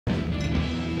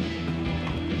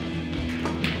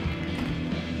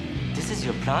is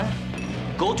your plan?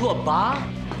 Go to a bar?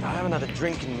 I haven't had a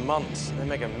drink in months. They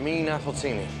make a mean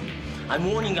appletini.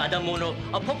 I'm warning you, Adamono.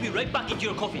 I'll pop you right back into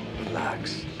your coffin.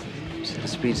 Relax. You said the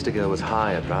speedster girl was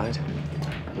hired, right?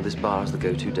 Well, this bar is the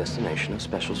go-to destination of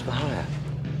specials for hire.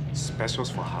 Specials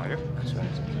for hire? That's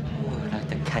right. Oh, like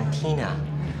the cantina.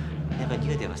 Never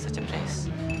knew there was such a place.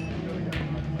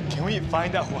 Can we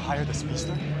find out who hired the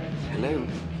speedster? Hello.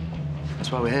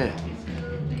 That's why we're here.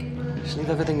 Just leave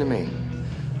everything to me.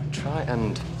 Try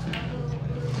and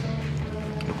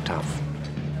look tough.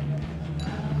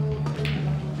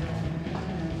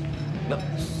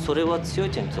 それは強い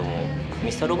点とも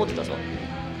ミスターロボットだぞ。こ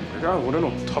れが俺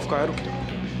のタフガイ歩きだ。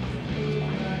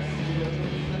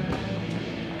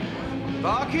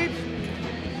Barkeep,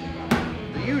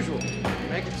 the usual.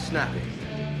 Make it snappy.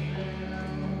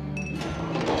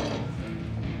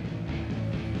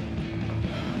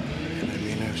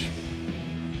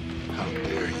 How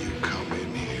dare you come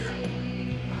in here?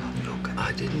 Look,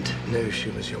 I didn't know she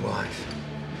was your wife.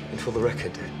 And for the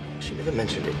record, she never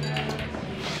mentioned it.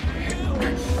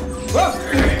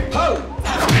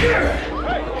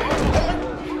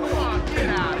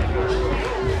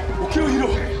 오케이, 히로.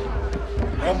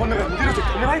 한번 내가 니를 좀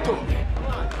止めないと。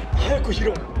早くヒ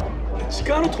ロ。時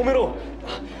間を止めろ。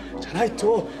じゃない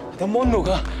と、またモンノ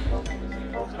が。い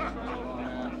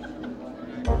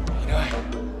ない。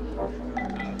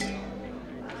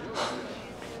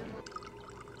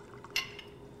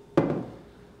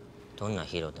どんな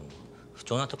ヒーローでも不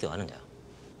調な時はあるんだよ。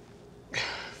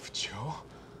不調？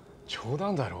冗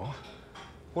談だろ？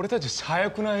俺たち最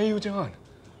悪な英雄じゃん。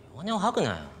弱音を吐くな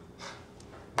よ。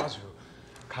まず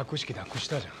隠し機なくし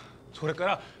たじゃん。それか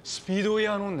らスピードウ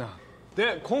ェアの女。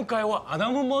で今回はアダ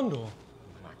ム・モンド。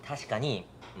まあ確かに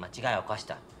間違いを犯し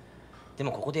た。で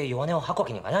もここで弱音を吐くわ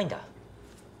けにはいかないんだ。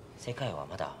世界は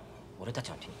まだ俺たち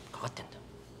の手にかかってんだ。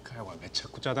世界はめちゃ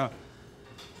くちゃだ。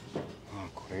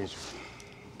これ以上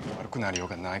悪くなりよう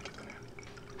がないけどね。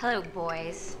Hello,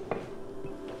 boys.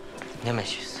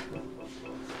 Nemesis.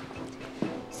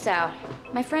 So,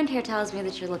 my friend here tells me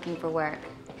that you're looking for work.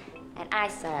 And I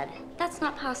said, that's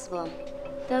not possible.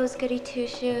 Those goody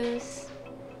two-shoes.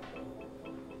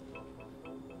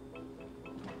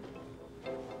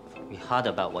 We heard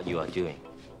about what you are doing.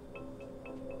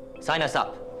 Sign us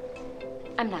up.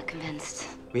 I'm not convinced.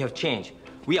 We have changed.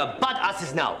 We are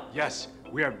badasses now. Yes,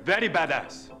 we are very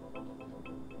badass.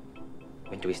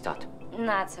 When do we start?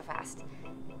 Not so fast.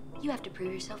 You have to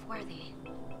prove yourself worthy.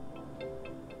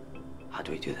 How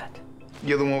do we do that?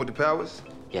 You're the one with the powers?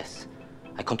 Yes.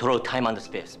 I control time and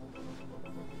space.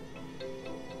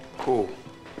 Cool.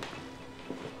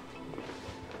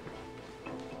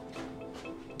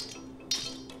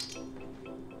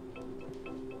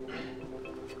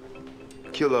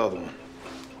 Kill the other one.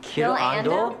 Kill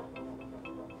Ando?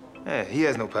 Yeah, he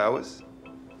has no powers.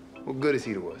 What good is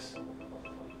he to us?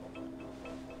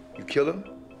 You kill him,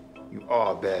 you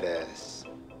are a badass.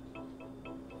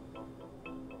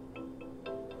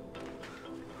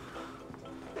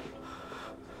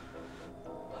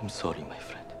 I'm sorry, my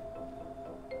friend.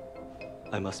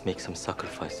 I must make some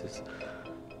sacrifices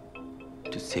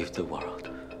to save the world.